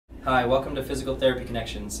Hi, welcome to Physical Therapy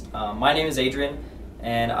Connections. My name is Adrian,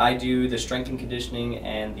 and I do the strength and conditioning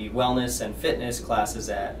and the wellness and fitness classes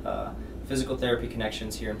at Physical Therapy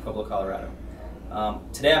Connections here in Pueblo, Colorado.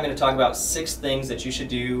 Today I'm going to talk about 6 things that you should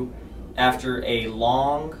do after a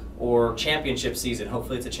long or championship season,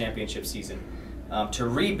 hopefully it's a championship season, to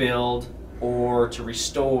rebuild or to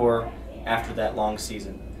restore after that long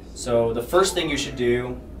season. So the first thing you should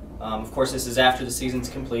do, of course this is after the season's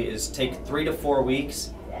complete, is take 3 to 4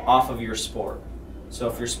 weeks off of your sport. So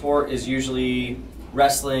if your sport is usually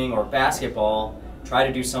wrestling or basketball, try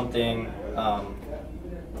to do something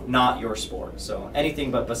not your sport. So anything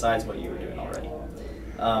but besides what you were doing already.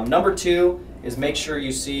 Number 2 is make sure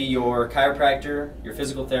you see your chiropractor, your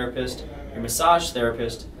physical therapist, your massage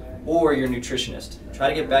therapist, or your nutritionist. Try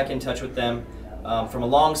to get back in touch with them. From a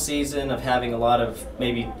long season of having a lot of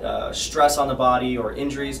maybe stress on the body or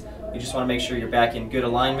injuries, you just want to make sure you're back in good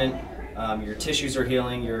alignment. Your tissues are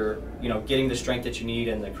healing, you're getting the strength that you need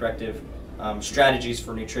and the corrective strategies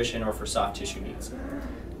for nutrition or for soft tissue needs.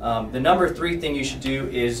 The number 3 thing you should do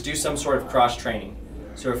is do some sort of cross training.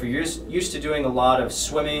 So if you're used to doing a lot of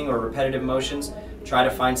swimming or repetitive motions, try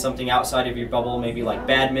to find something outside of your bubble, maybe like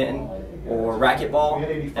badminton or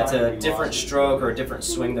racquetball. That's a different stroke or a different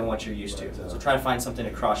swing than what you're used to. So try to find something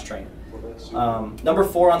to cross train. Number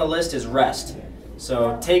 4 on the list is rest.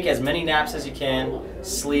 So take as many naps as you can,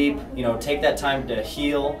 sleep, take that time to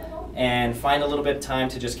heal and find a little bit of time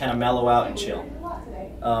to just kind of mellow out and chill.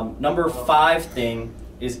 Number 5 thing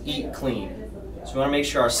is eat clean. So we want to make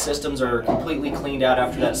sure our systems are completely cleaned out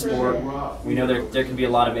after that sport. We know there can be a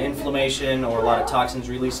lot of inflammation or a lot of toxins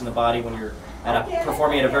released in the body when you're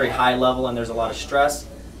performing at a very high level and there's a lot of stress.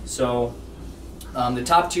 So the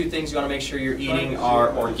top 2 things you want to make sure you're eating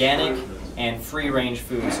are organic and free-range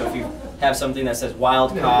food. So if you have something that says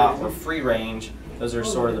wild caught or free range, those are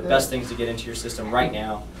sort of the best things to get into your system right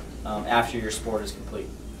now after your sport is complete.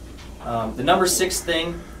 The number 6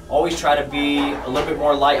 thing, always try to be a little bit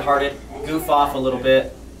more lighthearted, goof off a little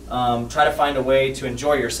bit, try to find a way to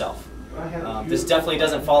enjoy yourself. This definitely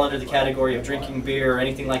doesn't fall under the category of drinking beer or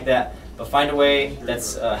anything like that, but find a way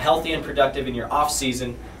that's healthy and productive in your off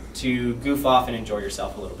season to goof off and enjoy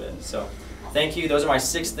yourself a little bit. So thank you. Those are my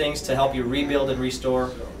 6 things to help you rebuild and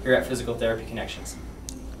restore here at Physical Therapy Connections.